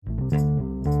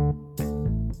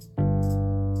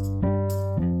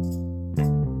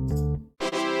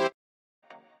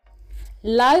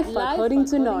Life according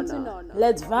to Nono.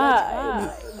 Let's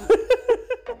vibe.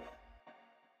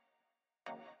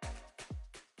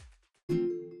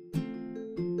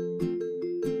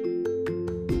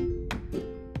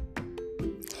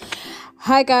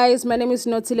 Hi guys, my name is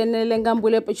Notile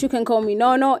Ngambule, but you can call me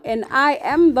Nono, and I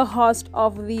am the host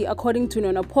of the According to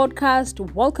Nono podcast.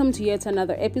 Welcome to yet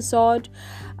another episode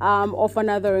of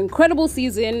another incredible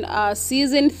season,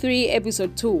 season 3,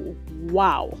 episode 2.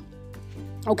 Wow.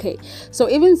 Okay, so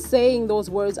even saying those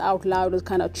words out loud was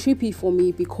kind of trippy for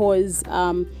me because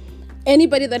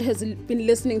anybody that has been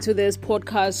listening to this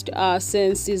podcast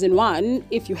since season 1,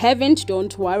 if you haven't,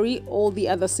 don't worry. All the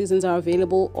other seasons are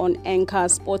available on Anchor,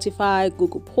 Spotify,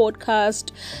 Google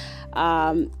Podcast,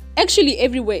 actually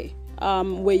everywhere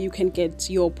where you can get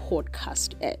your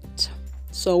podcast at.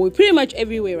 So we're pretty much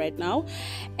everywhere right now.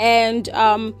 And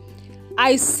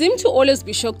I seem to always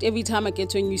be shocked every time I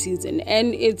get to a new season,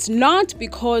 and it's not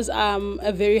because I'm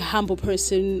a very humble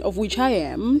person, of which I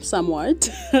am somewhat,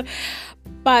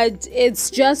 but it's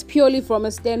just purely from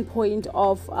a standpoint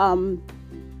of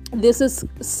this is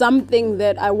something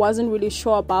that I wasn't really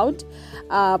sure about,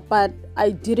 but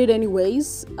I did it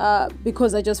anyways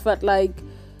because I just felt like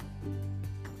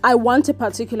I want a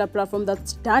particular platform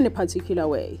that's done a particular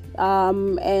way,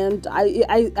 and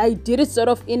I did it sort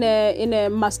of in a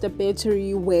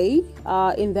masturbatory way,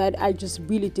 in that I just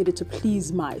really did it to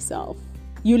please myself.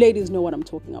 You ladies know what I'm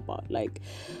talking about. Like,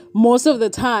 most of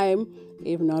the time,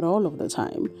 if not all of the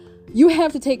time, you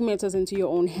have to take matters into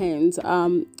your own hands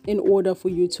in order for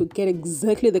you to get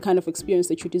exactly the kind of experience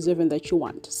that you deserve and that you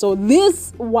want. So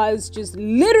this was just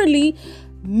literally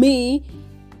me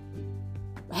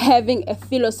having a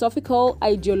philosophical,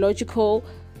 ideological,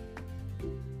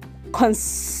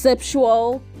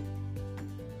 conceptual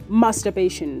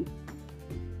masturbation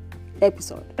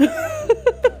episode.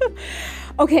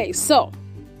 Okay, so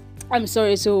I'm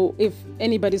sorry. So if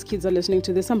anybody's kids are listening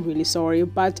to this, I'm really sorry,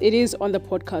 but it is on the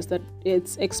podcast that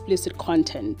it's explicit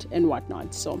content and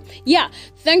whatnot. So yeah,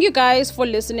 thank you guys for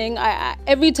listening. I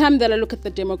every time that I look at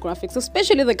the demographics,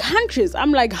 especially the countries,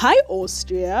 I'm like, hi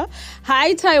Austria,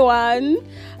 hi Taiwan,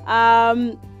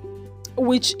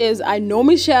 which is, I know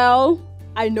Michelle,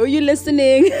 I know you're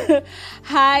listening.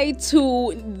 Hi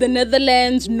to the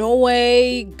Netherlands,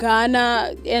 Norway,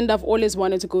 Ghana, and I've always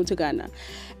wanted to go to Ghana.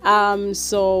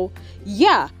 So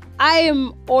yeah, I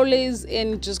am always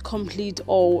in just complete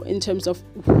awe in terms of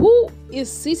who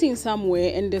is sitting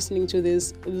somewhere and listening to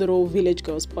this little Village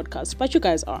Girls podcast, but you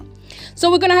guys are.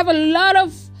 So we're gonna have a lot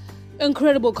of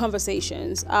incredible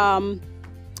conversations.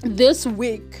 This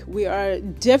week we are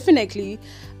definitely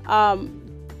trying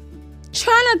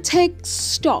to take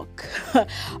stock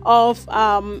of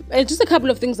just a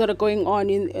couple of things that are going on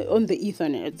on the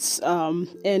Ethernets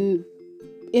and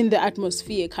in the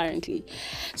atmosphere currently.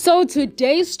 So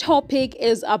today's topic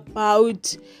is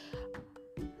about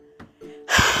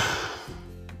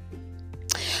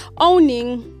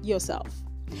owning yourself.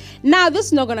 Now, this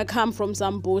is not going to come from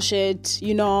some bullshit,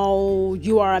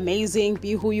 you are amazing,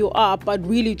 be who you are, but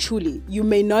really, truly, you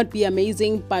may not be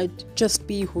amazing, but just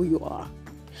be who you are.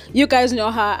 You guys know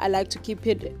how I like to keep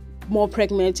it more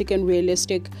pragmatic and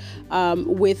realistic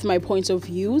with my points of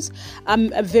views.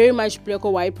 I'm a very much black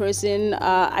or white person.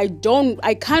 I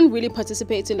can't really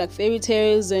participate in like fairy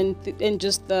tales and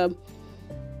just the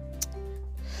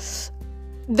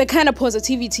kind of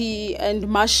positivity and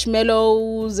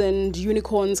marshmallows and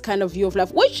unicorns kind of view of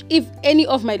life, which if any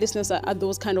of my listeners are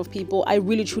those kind of people, I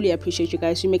really truly appreciate you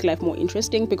guys. You make life more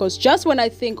interesting, because just when I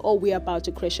think, oh, we're about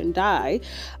to crash and die,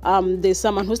 there's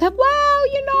someone who's like, well,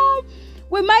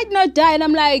 we might not die. And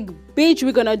I'm like, bitch,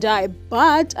 we're gonna die.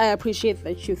 But I appreciate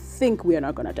that you think we are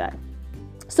not gonna die.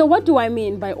 So what do I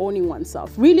mean by owning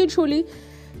oneself? Really, truly,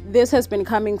 this has been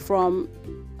coming from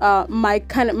my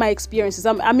experiences.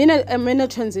 I'm in a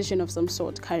transition of some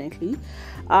sort currently,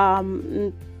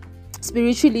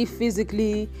 spiritually,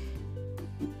 physically,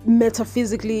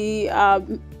 metaphysically.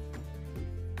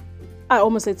 I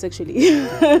almost said sexually,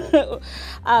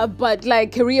 but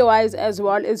like career-wise as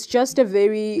well. It's just a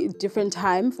very different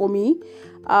time for me.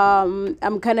 I'm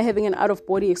kind of having an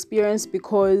out-of-body experience,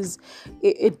 because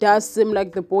it does seem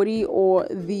like the body or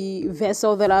the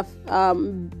vessel that I've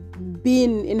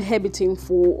been inhabiting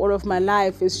for all of my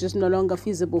life is just no longer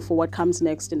feasible for what comes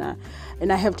next, and I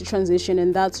have to transition,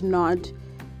 and that's not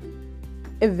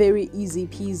a very easy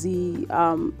peasy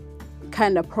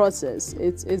kind of process.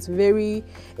 It's very,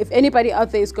 if anybody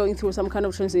out there is going through some kind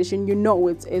of transition,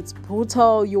 it's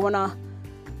brutal. You wanna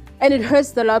And it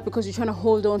hurts a lot because you're trying to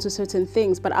hold on to certain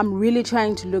things. But I'm really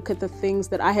trying to look at the things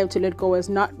that I have to let go as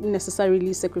not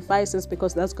necessarily sacrifices,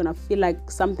 because that's going to feel like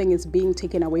something is being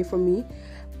taken away from me.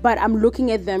 But I'm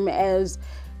looking at them as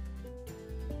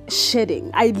shedding.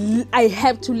 I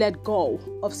have to let go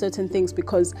of certain things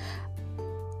because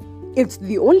it's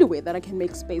the only way that I can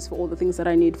make space for all the things that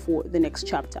I need for the next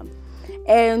chapter.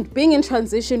 And being in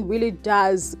transition really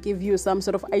does give you some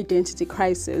sort of identity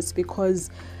crisis, because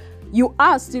you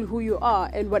are still who you are,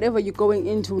 and whatever you're going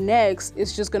into next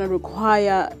is just going to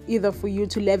require either for you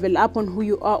to level up on who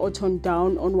you are or tone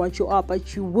down on what you are,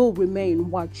 but you will remain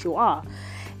what you are.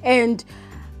 And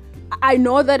I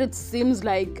know that it seems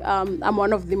like I'm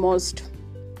one of the most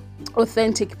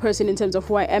authentic person in terms of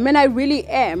who I am, and I really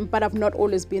am, but I've not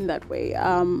always been that way.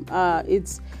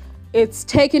 It's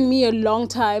taken me a long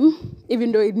time,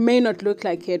 even though it may not look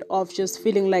like it, of just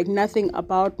feeling like nothing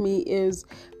about me is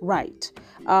right.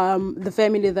 The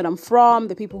family that I'm from,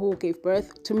 the people who gave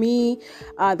birth to me,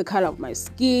 the color of my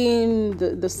skin,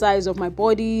 the size of my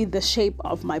body, the shape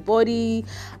of my body,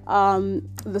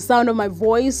 the sound of my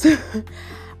voice,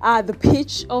 the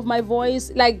pitch of my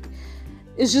voice. Like,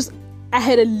 it's just, I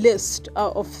had a list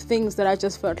of things that I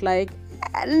just felt like,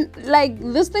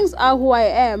 these things are who I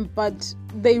am, but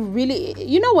they really,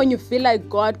 when you feel like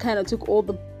God kind of took all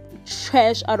the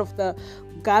trash out of the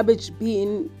garbage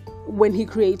bin when he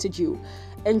created you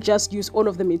and just used all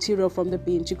of the material from the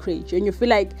bin to create you, and you feel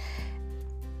like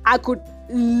I could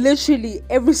literally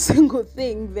every single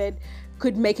thing that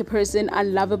could make a person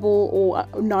unlovable or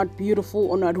not beautiful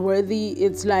or not worthy.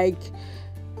 It's like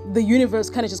the universe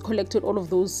kind of just collected all of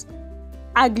those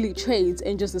ugly traits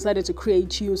and just decided to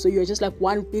create you, so you're just like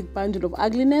one big bundle of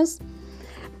ugliness.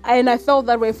 And I felt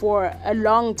that way for a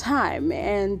long time,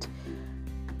 and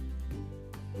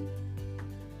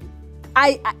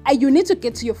you need to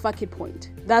get to your fuck it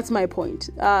point. That's my point.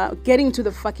 Getting to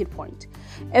the fuck it point.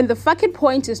 And the fuck it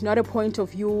point is not a point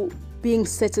of you being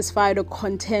satisfied or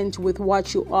content with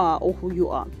what you are or who you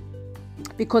are,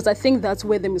 because I think that's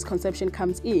where the misconception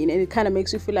comes in, and it kind of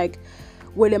makes you feel like,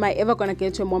 well, am I ever going to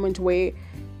get to a moment where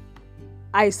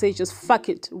I say just fuck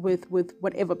it with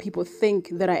whatever people think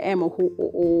that I am, or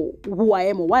who I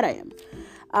am, or what I am?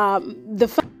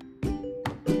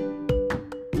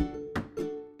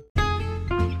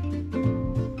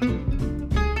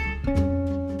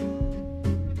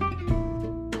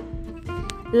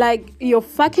 Like, your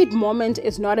fuck it moment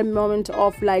is not a moment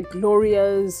of like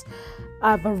glorious,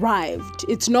 I've arrived.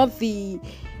 It's not the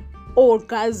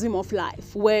orgasm of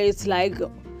life where it's like,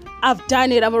 I've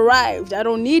done it, I've arrived, I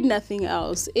don't need nothing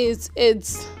else. It's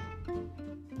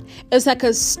like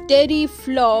a steady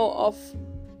flow of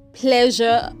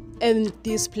pleasure and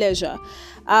displeasure,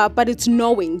 but it's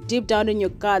knowing deep down in your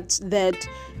gut that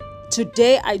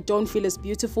today I don't feel as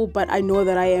beautiful, but I know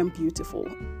that I am beautiful,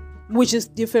 which is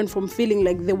different from feeling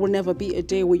like there will never be a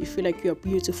day where you feel like you are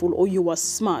beautiful, or you are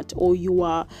smart, or you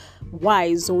are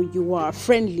wise, or you are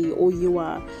friendly, or you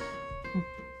are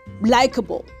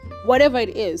likable, whatever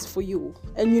it is for you.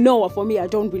 And for me, I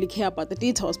don't really care about the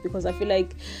details, because I feel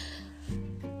like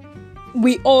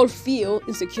we all feel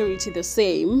insecurity the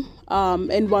same,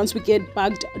 and once we get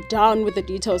bogged down with the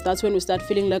details, that's when we start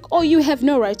feeling like, oh, you have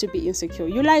no right to be insecure,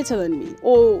 you're lighter than me,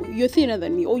 or you're thinner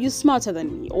than me, or you're smarter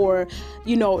than me, or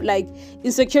like,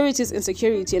 insecurity is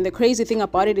insecurity. And the crazy thing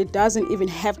about it, it doesn't even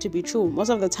have to be true. Most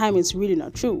of the time it's really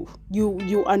not true.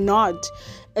 You are not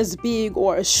as big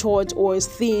or as short or as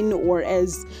thin or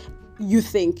as you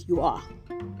think you are.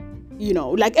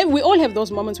 And we all have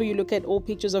those moments where you look at old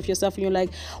pictures of yourself and you're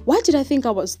like, why did I think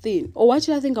I was thin? Or why did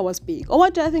I think I was big? Or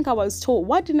why did I think I was tall?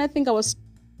 Why didn't I think I was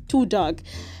too dark?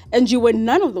 And you were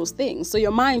none of those things. So your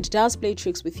mind does play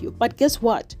tricks with you. But guess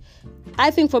what?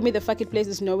 I think for me, the fuck it place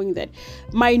is knowing that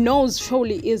my nose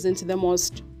surely isn't the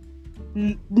most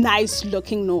nice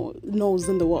looking nose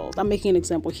in the world. I'm making an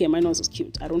example here. My nose is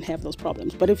cute. I don't have those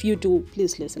problems. But if you do,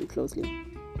 please listen closely.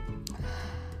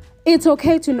 It's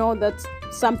okay to know that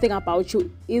something about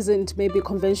you isn't maybe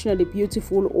conventionally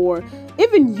beautiful, or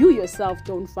even you yourself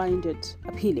don't find it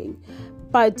appealing.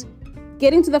 But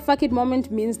getting to the fuck it moment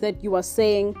means that you are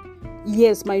saying,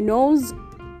 yes, my nose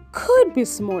could be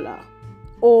smaller,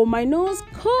 or my nose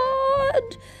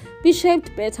could be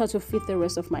shaped better to fit the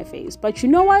rest of my face. But you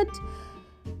know what?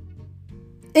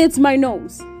 It's my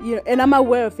nose, and I'm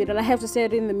aware of it, and I have to stare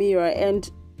it in the mirror and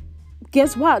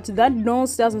guess what? That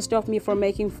nose doesn't stop me from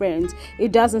making friends.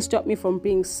 It doesn't stop me from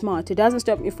being smart. It doesn't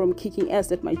stop me from kicking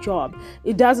ass at my job.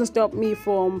 It doesn't stop me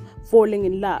from falling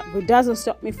in love. It doesn't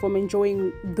stop me from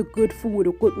enjoying the good food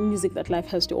or good music that life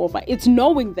has to offer. It's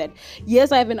knowing that,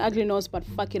 yes, I have an ugly nose, but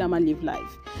fuck it, I'm gonna live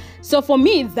life. So for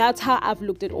me, that's how I've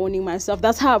looked at owning myself.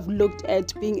 That's how I've looked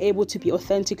at being able to be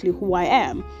authentically who I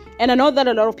am. And I know that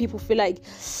a lot of people feel like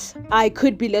I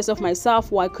could be less of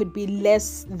myself, or I could be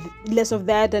less of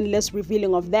that and less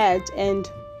revealing of that. And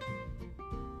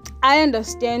I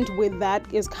understand where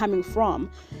that is coming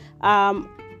from.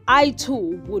 I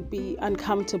too would be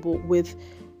uncomfortable with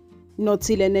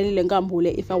Notile Nelile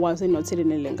Ngambule if I wasn't Notile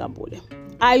Nelile Ngambule.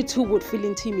 I too would feel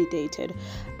intimidated.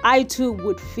 I too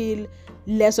would feel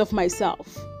less of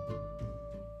myself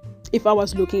if I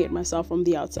was looking at myself from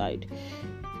the outside.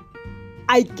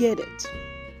 I get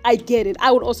it.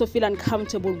 I would also feel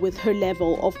uncomfortable with her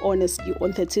level of honesty,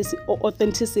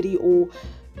 authenticity, or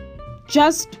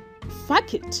just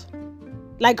fuck it.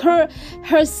 Like her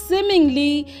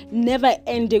seemingly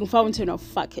never-ending fountain of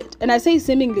fuck it. And I say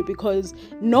seemingly because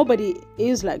nobody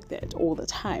is like that all the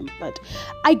time. But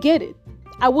I get it.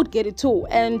 I would get it too.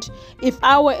 And if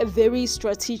I were a very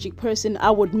strategic person,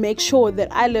 I would make sure that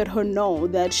I let her know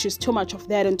that she's too much of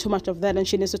that and too much of that, and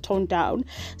she needs to tone down,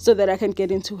 so that I can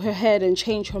get into her head and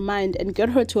change her mind and get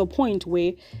her to a point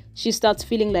where she starts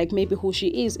feeling like maybe who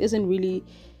she isn't really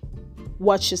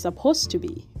what she's supposed to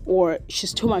be, or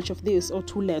she's too much of this or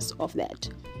too less of that.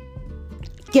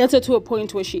 Get her to a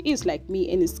point where she is like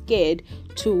me and is scared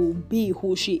to be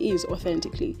who she is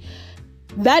authentically.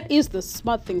 That is the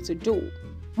smart thing to do.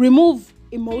 Remove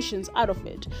emotions out of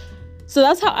it. So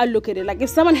that's how I look at it. Like, if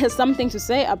someone has something to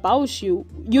say about you,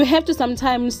 you have to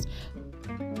sometimes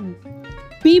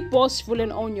be boastful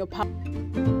and own your power.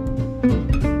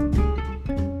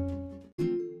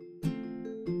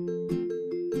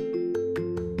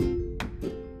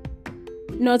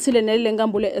 Notile Nelile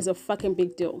Ngambule is a fucking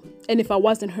big deal. And if I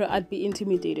wasn't her, I'd be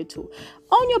intimidated too.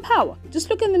 Own your power. Just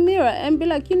look in the mirror and be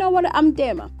like, you know what? I'm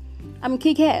Dema. I'm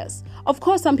kick-ass. Of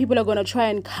course, some people are going to try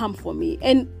and come for me.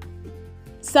 And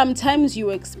sometimes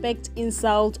you expect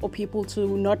insult or people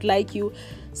to not like you.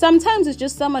 Sometimes it's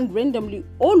just someone randomly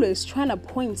always trying to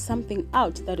point something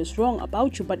out that is wrong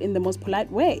about you, but in the most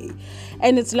polite way.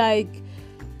 And it's like,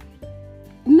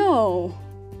 no,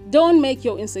 don't make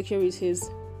your insecurities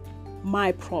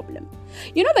my problem.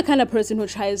 You know, the kind of person who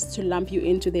tries to lump you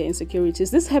into their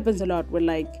insecurities. This happens a lot with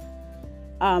like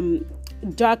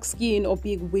dark skin or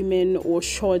big women or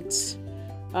short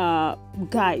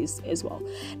guys as well.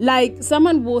 Like,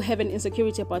 someone will have an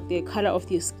insecurity about the color of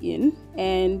their skin,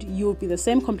 and you'll be the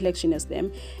same complexion as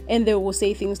them, and they will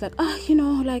say things like,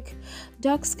 like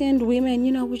dark skinned women,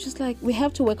 we just like, we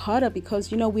have to work harder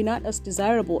because we're not as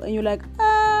desirable. And you're like,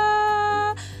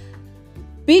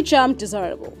 bitch, I'm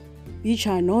desirable. Bitch,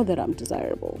 I know that I'm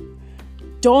desirable.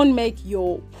 Don't make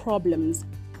your problems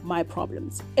my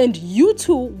problems. And you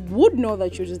too would know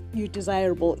that you're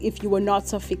desirable if you were not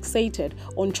so fixated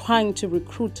on trying to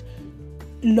recruit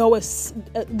low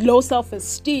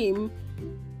self-esteem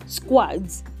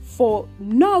squads for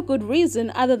no good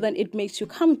reason other than it makes you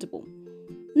comfortable.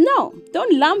 No,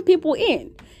 don't lump people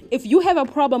in. If you have a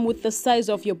problem with the size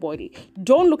of your body,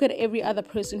 don't look at every other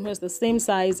person who has the same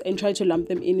size and try to lump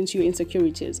them into your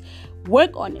insecurities.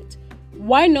 Work on it.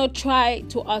 Why not try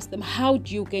to ask them, how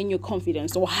do you gain your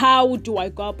confidence? Or how do I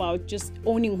go about just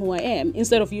owning who I am,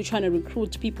 instead of you trying to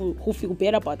recruit people who feel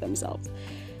better about themselves?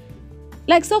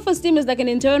 Like, self-esteem is like an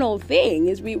internal thing.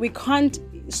 We can't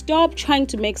stop trying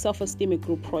to make self-esteem a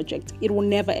group project. It will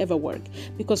never ever work,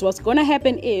 because what's going to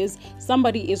happen is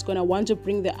somebody is going to want to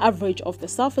bring the average of the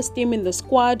self-esteem in the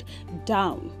squad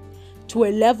down to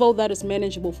a level that is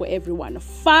manageable for everyone.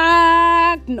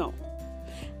 Fuck no.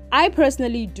 I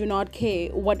personally do not care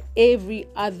what every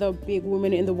other big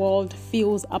woman in the world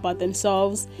feels about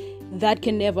themselves. That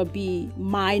can never be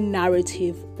my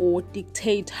narrative or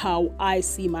dictate how I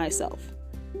see myself.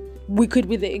 We could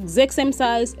be the exact same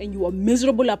size and you are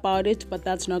miserable about it, but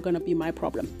that's not going to be my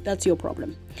problem. That's your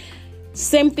problem.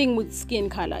 Same thing with skin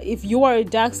color. If you are a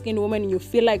dark-skinned woman and you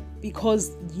feel like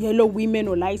because yellow women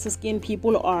or lighter-skinned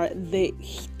people are the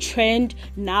trend,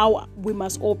 now we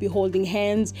must all be holding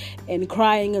hands and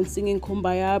crying and singing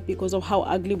Kumbaya because of how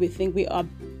ugly we think we are.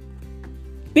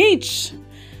 Bitch,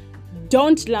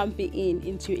 don't lump me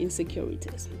into your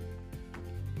insecurities.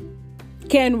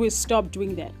 Can we stop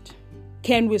doing that?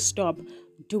 Can we stop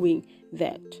doing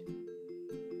that?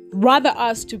 Rather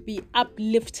us to be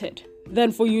uplifted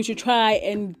than for you to try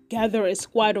and gather a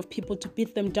squad of people to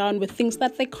beat them down with things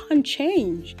that they can't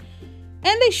change.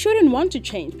 And they shouldn't want to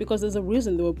change, because there's a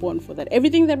reason they were born for that.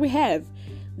 Everything that we have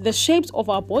The shapes of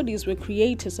our bodies were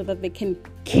created so that they can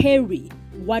carry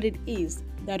what it is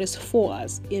that is for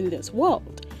us in this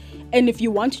world. And if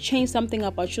you want to change something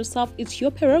about yourself, it's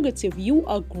your prerogative. You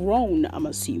are grown, I'm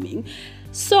assuming.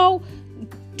 So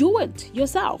do it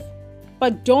yourself.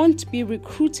 But don't be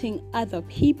recruiting other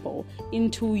people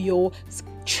into your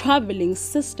traveling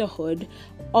sisterhood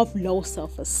of low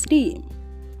self-esteem.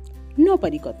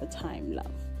 Nobody got the time,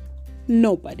 love.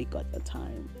 Nobody got the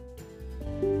time.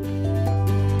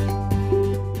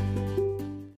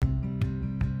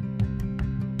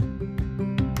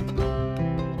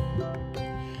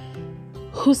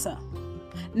 Husa.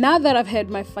 Now that I've had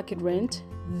my fucking rant,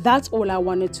 that's all I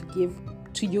wanted to give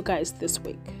to you guys this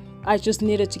week. I just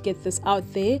needed to get this out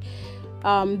there,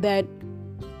 that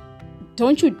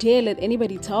don't you dare let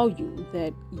anybody tell you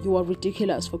that you are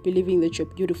ridiculous for believing that you're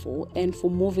beautiful and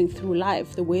for moving through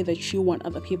life the way that you want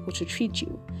other people to treat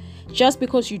you. Just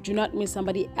because you do not meet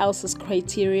somebody else's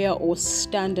criteria or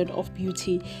standard of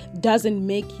beauty doesn't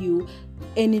make you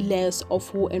any less of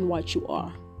who and what you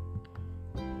are.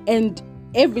 And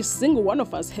every single one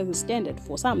of us has a standard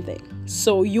for something.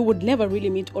 So you would never really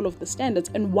meet all of the standards.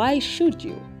 And why should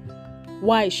you?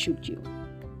 Why should you?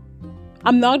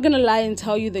 I'm not going to lie and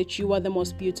tell you that you are the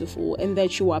most beautiful and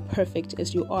that you are perfect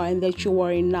as you are and that you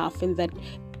are enough and that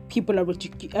people are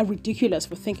ridiculous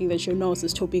for thinking that your nose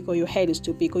is too big or your head is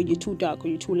too big or you're too dark or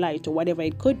you're too light or whatever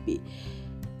it could be.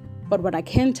 But what I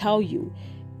can tell you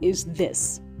is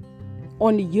this.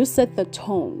 Only you set the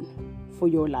tone for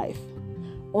your life.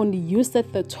 Only you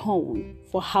set the tone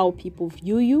for how people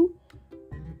view you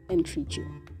and treat you.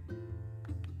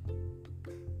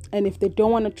 And if they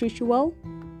don't want to treat you well,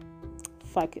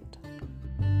 fuck it.